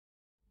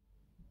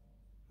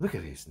Look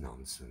at this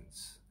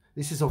nonsense.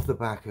 This is off the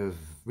back of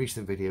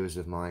recent videos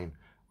of mine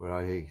where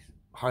I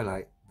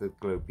highlight the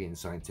globe being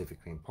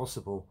scientifically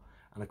impossible,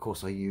 and of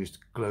course I used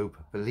globe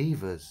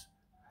believers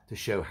to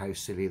show how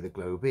silly the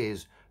globe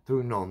is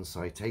through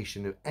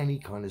non-citation of any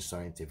kind of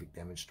scientific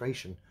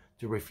demonstration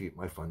to refute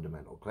my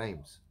fundamental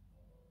claims.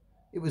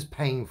 It was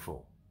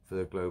painful for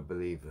the globe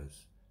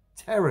believers,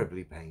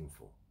 terribly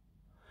painful,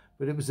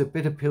 but it was a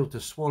bitter pill to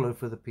swallow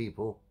for the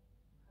people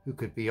who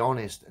could be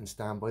honest and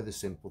stand by the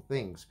simple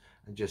things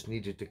and just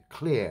needed to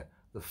clear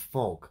the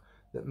fog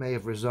that may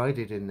have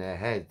resided in their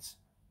heads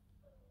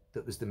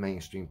that was the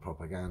mainstream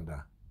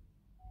propaganda.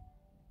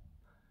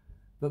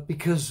 But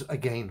because,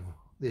 again,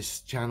 this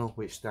channel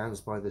which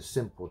stands by the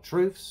simple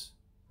truths,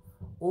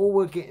 all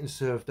we're getting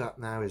served up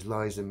now is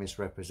lies and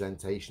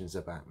misrepresentations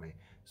about me.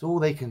 It's all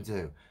they can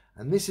do.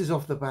 And this is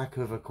off the back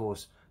of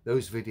course,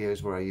 those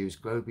videos where I use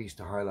globies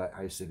to highlight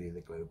how silly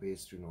the globe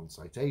is through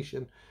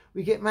non-citation.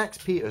 We get Max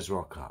Peters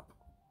rock up.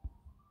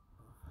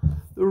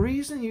 The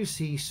reason you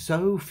see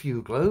so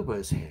few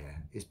globers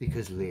here is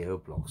because Leo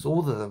blocks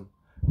all of them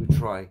who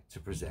try to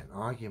present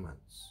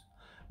arguments.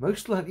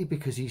 Most likely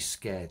because he's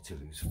scared to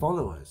lose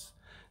followers.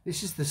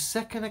 This is the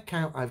second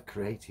account I've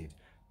created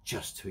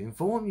just to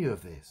inform you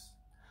of this.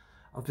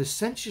 Of the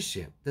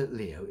censorship that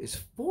Leo is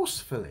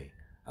forcefully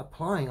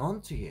applying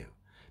onto you.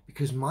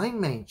 Because my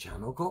main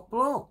channel got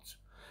blocked,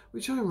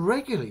 which I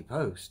regularly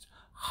post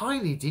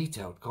highly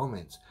detailed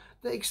comments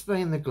that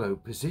explain the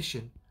globe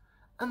position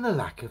and the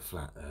lack of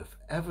flat earth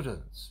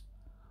evidence.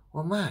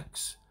 Well,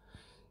 Max,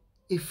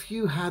 if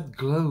you had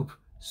globe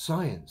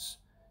science,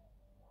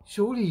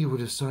 surely you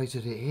would have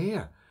cited it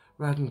here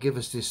rather than give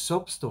us this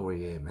sob story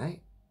here,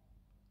 mate.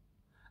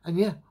 And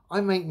yeah, I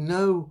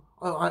don't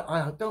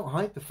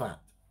hide the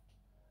fact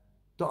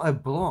that I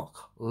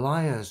block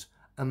liars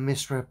and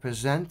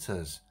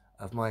misrepresenters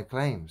of my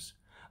claims,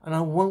 and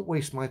I won't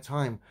waste my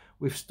time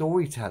with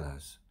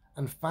storytellers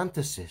and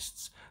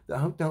fantasists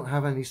that don't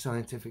have any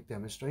scientific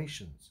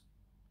demonstrations.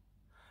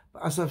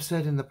 But as I've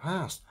said in the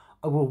past,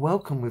 I will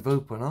welcome with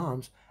open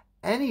arms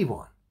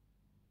anyone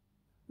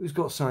who's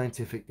got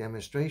scientific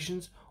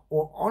demonstrations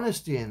or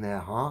honesty in their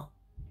heart,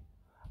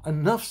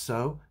 enough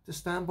so to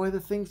stand by the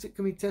things that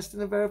can be tested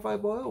and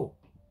verified by all.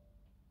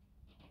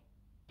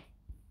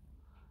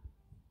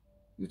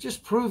 You've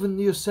just proven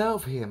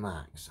yourself here,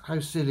 Max,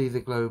 how silly the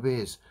globe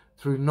is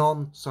through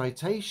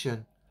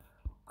non-citation,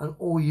 and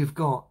all you've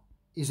got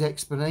is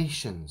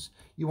explanations.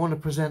 You want to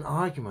present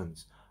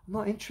arguments. I'm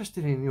not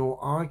interested in your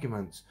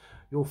arguments,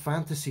 your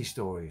fantasy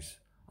stories.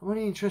 I'm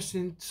only interested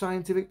in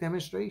scientific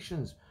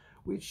demonstrations,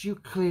 which you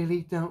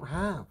clearly don't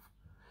have.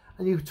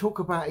 And you talk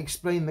about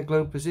explain the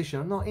globe position.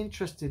 I'm not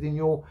interested in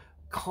your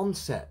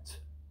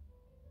concept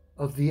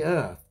of the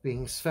earth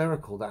being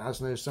spherical that has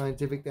no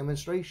scientific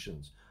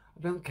demonstrations.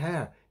 I don't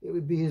care. It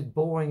would be as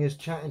boring as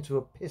chatting to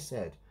a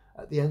pisshead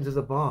at the end of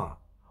the bar,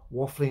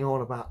 waffling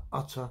on about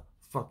utter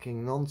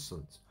fucking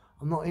nonsense.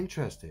 I'm not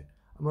interested.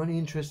 I'm only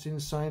interested in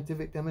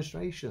scientific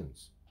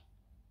demonstrations.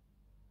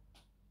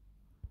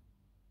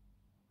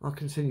 I'll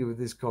continue with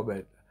this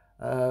comment.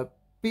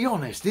 Be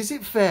honest, is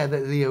it fair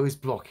that Leo is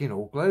blocking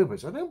all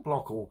globers? I don't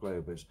block all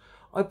globers.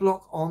 I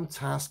block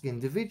on-task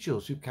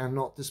individuals who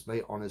cannot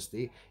display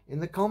honesty in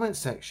the comment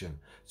section.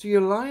 So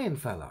you're lying,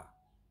 fella.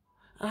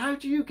 And how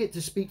do you get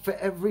to speak for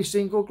every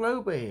single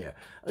glober here?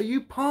 Are you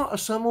part of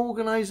some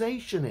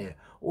organisation here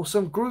or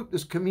some group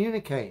that's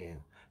communicating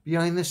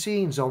behind the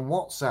scenes on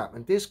WhatsApp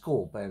and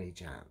Discord by any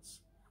chance?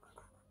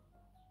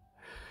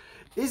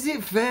 Is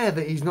it fair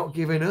that he's not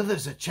giving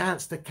others a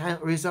chance to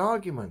counter his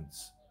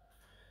arguments?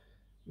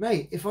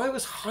 Mate, if I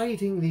was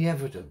hiding the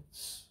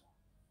evidence,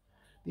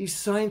 these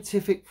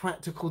scientific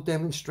practical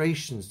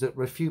demonstrations that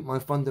refute my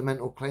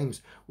fundamental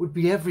claims would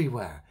be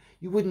everywhere.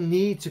 You wouldn't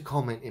need to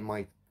comment in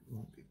my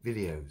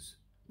videos,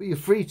 but you're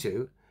free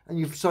to, and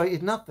you've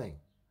cited nothing,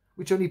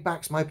 which only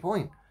backs my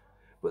point.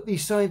 But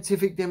these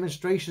scientific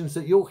demonstrations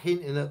that you're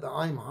hinting at that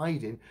I'm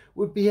hiding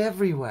would be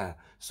everywhere.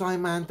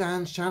 Simon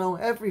Dan's channel,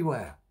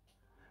 everywhere.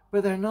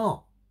 But they're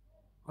not.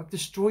 I've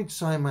destroyed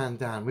Simon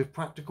Dan with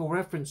practical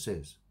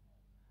references.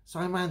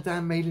 Simon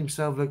Dan made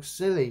himself look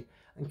silly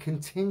and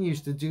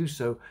continues to do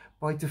so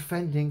by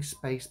defending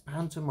space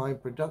pantomime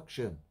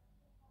production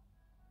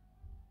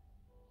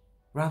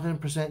rather than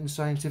presenting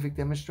scientific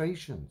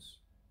demonstrations.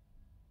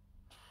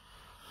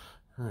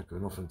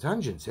 Going off on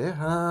tangents here.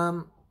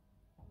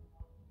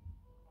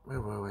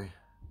 Where were we?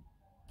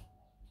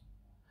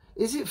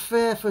 Is it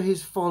fair for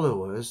his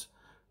followers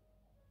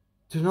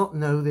to not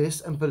know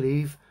this and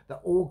believe that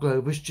all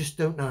globers just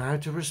don't know how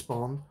to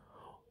respond,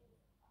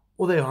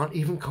 or they aren't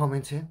even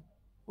commenting?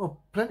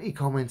 Well, plenty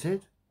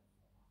commented,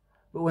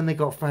 but when they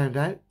got found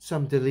out,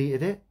 some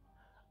deleted it.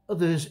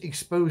 Others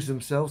exposed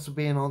themselves to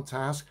being on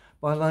task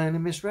by lying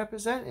and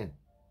misrepresenting.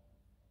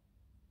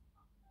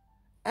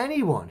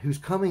 Anyone who's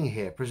coming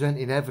here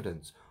presenting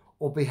evidence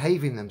or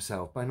behaving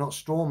themselves by not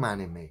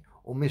strawmanning me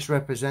or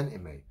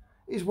misrepresenting me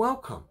is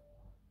welcome.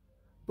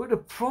 But the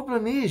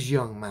problem is,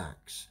 young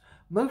Max,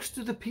 most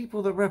of the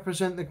people that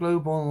represent the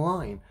globe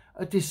online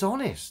are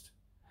dishonest,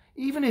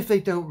 even if they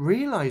don't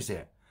realise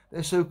it.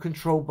 they're so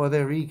controlled by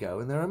their ego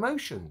and their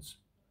emotions.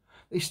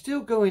 They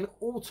still go in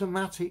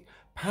automatic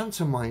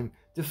pantomime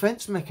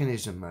defense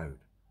mechanism mode.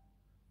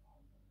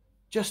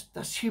 Just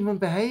that's human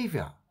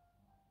behavior.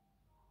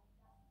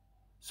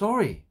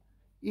 Sorry,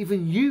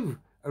 even you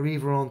are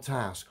either on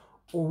task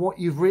or what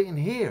you've written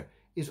here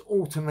is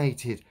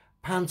automated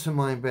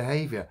pantomime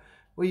behavior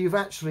where you've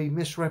actually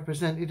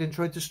misrepresented and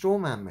tried to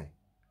strawman me.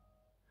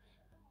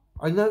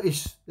 I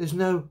notice there's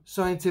no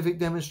scientific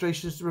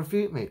demonstrations to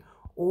refute me.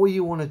 All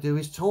you want to do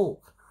is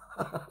talk.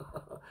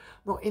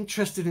 Not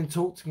interested in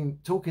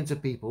talking to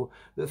people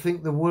that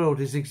think the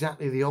world is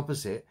exactly the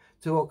opposite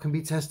to what can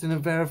be tested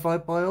and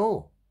verified by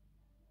all.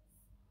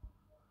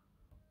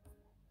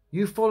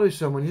 You follow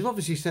someone who's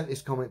obviously sent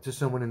this comment to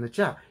someone in the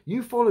chat.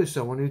 You follow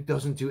someone who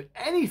doesn't do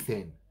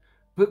anything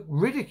but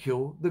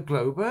ridicule the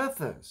globe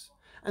earthers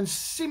and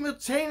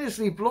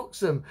simultaneously blocks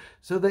them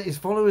so that his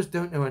followers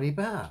don't know any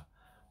better.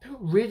 Don't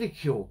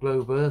ridicule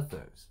globe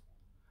earthers.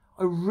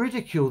 I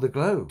ridicule the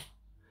globe.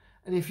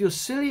 And if you're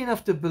silly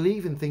enough to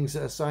believe in things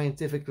that are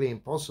scientifically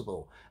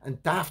impossible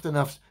and daft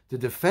enough to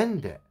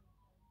defend it,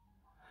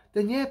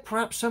 then yeah,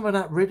 perhaps some of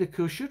that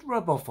ridicule should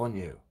rub off on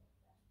you.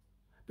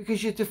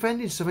 Because you're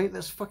defending something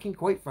that's fucking,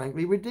 quite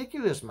frankly,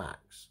 ridiculous,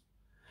 Max.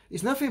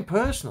 It's nothing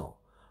personal.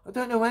 I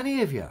don't know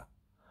any of you.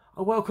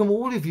 I welcome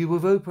all of you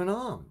with open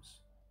arms.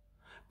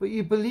 But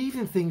you believe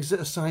in things that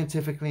are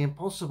scientifically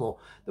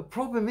impossible. The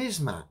problem is,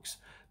 Max,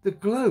 the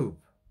globe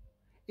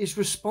is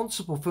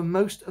responsible for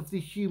most of the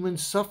human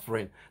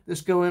suffering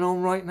that's going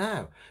on right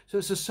now. So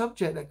it's a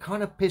subject that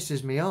kind of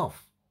pisses me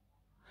off.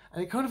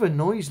 And it kind of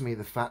annoys me,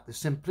 the fact the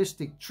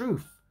simplistic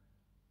truth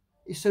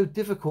is so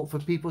difficult for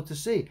people to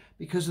see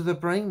because of the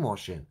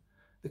brainwashing,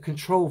 the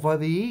control by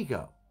the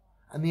ego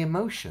and the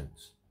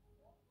emotions.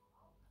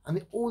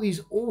 And all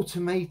these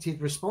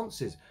automated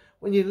responses,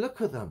 when you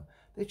look at them,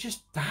 they're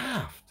just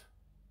daft.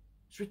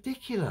 It's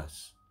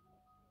ridiculous.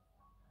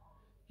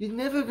 You're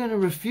never going to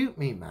refute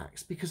me,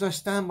 Max, because I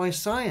stand by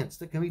science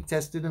that can be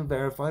tested and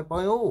verified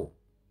by all.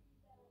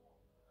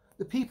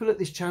 The people at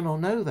this channel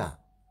know that.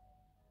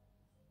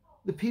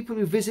 The people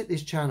who visit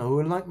this channel, who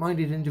are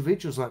like-minded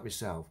individuals like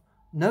myself,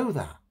 know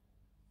that.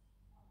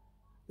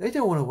 They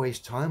don't want to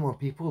waste time on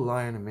people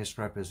lying and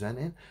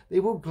misrepresenting. They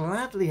will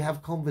gladly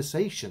have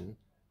conversation,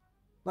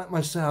 like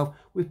myself,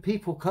 with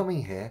people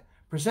coming here,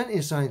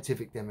 presenting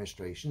scientific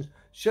demonstrations,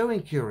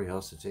 showing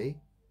curiosity,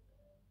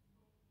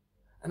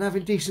 and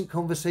having decent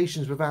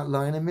conversations without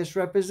lying and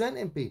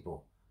misrepresenting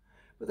people.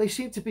 But they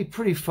seem to be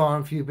pretty far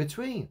and few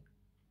between.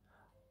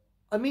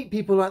 I meet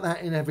people like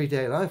that in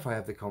everyday life I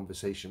have the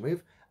conversation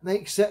with, and they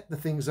accept the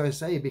things I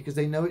say because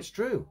they know it's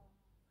true.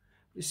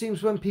 It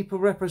seems when people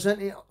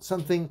represent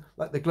something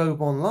like the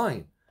globe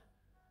online,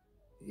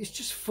 it's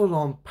just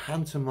full-on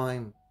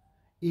pantomime,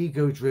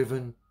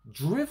 ego-driven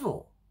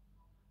drivel.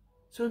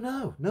 So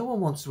no one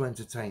wants to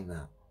entertain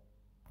that.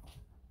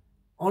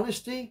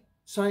 Honesty,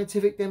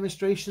 scientific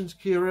demonstrations,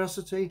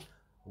 curiosity,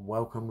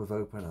 welcome with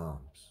open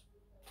arms.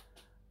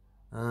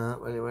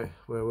 Anyway,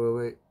 where were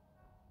we?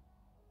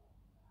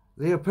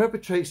 Leo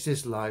perpetrates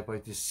this lie by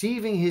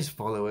deceiving his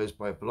followers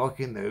by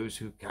blocking those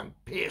who can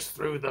pierce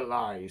through the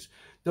lies.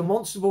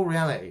 Demonstrable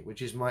reality,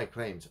 which is my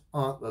claims,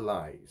 aren't the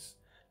lies.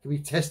 Can be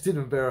tested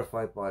and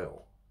verified by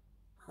all.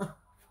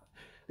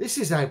 This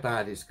is how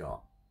bad it's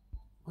got.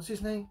 What's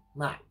his name?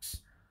 Max.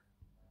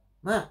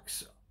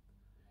 Max,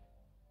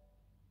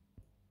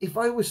 if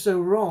I was so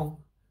wrong,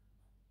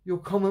 your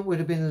comment would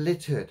have been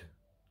littered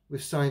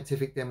with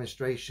scientific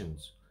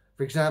demonstrations.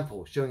 For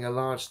example, showing a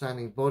large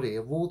standing body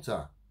of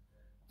water,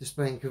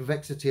 displaying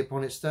convexity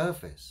upon its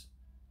surface.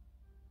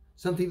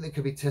 Something that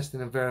could be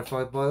tested and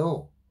verified by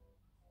all.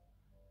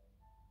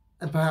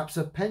 And perhaps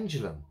a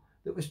pendulum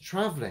that was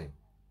travelling,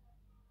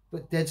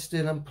 but dead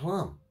still and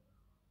plumb.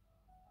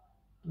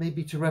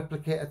 Maybe to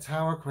replicate a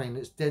tower crane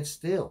that's dead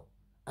still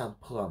and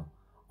plumb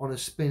on a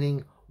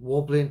spinning,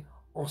 wobbling,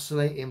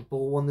 oscillating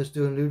ball, one that's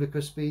doing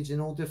ludicrous speeds in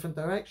all different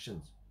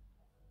directions.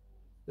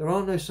 There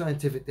are no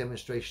scientific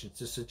demonstrations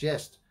to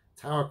suggest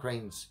tower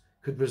cranes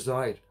could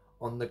reside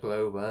on the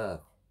globe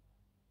Earth.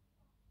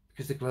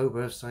 Because the globe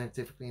Earth is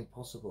scientifically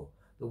impossible.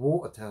 The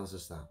water tells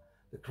us that.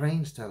 The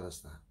cranes tell us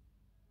that.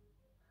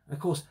 And of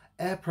course,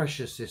 air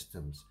pressure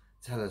systems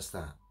tell us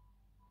that.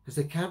 Because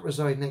they can't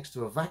reside next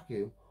to a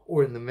vacuum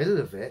or in the middle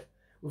of it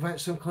without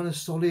some kind of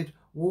solid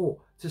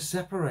wall to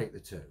separate the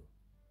two.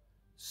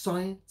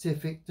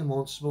 Scientific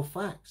demonstrable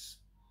facts.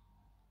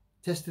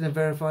 Tested and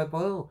verified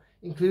by all,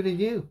 including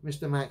you,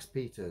 Mr. Max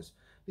Peters.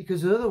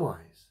 Because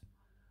otherwise,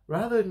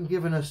 rather than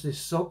giving us this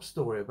sob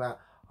story about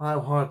how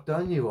hard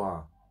done you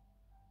are,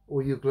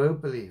 or you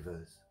globe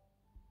believers,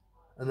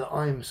 and that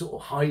I'm sort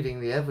of hiding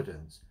the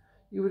evidence,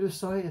 you would have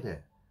cited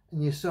it.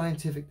 And your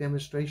scientific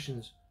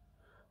demonstrations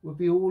would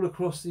be all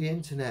across the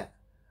internet.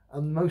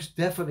 And most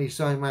definitely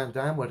Simon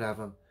Dan would have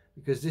them,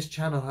 because this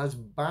channel has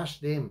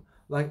bashed him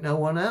like no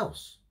one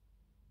else.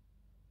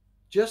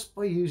 Just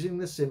by using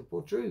the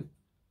simple truth.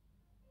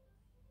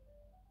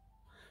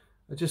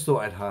 I just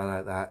thought I'd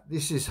highlight that.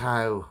 This is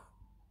how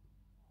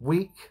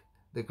weak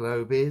the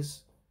globe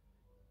is.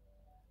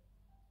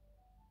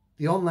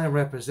 The online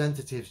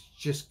representatives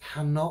just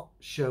cannot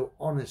show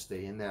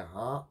honesty in their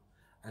heart,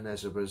 and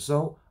as a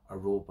result are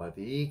ruled by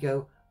the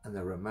ego and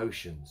their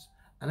emotions.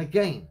 And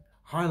again,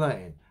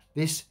 highlighting,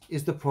 this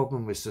is the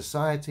problem with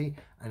society,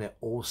 and it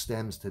all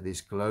stems to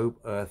this globe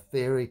earth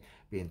theory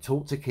being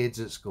taught to kids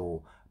at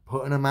school,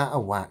 putting them out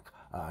of whack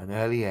at an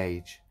early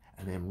age,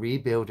 and then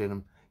rebuilding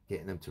them,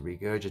 getting them to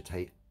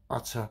regurgitate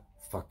utter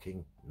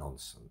fucking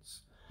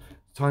nonsense.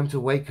 Time to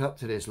wake up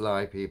to this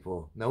lie,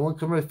 people. No one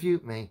can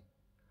refute me.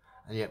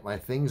 And yet my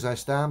things I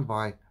stand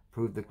by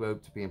prove the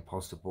globe to be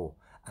impossible,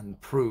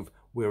 and prove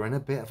we're in a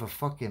bit of a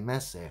fucking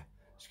mess here.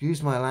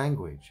 Excuse my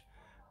language.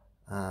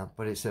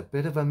 But it's a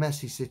bit of a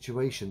messy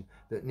situation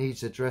that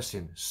needs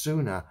addressing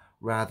sooner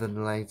rather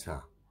than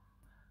later.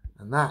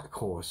 And that, of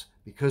course,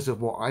 because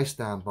of what I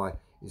stand by,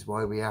 is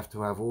why we have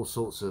to have all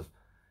sorts of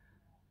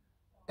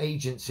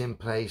agents in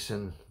place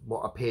and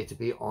what appear to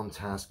be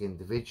on-task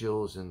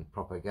individuals and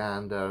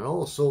propaganda and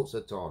all sorts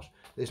of tosh.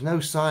 There's no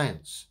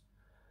science,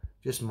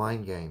 just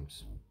mind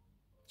games.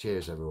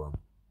 Cheers, everyone.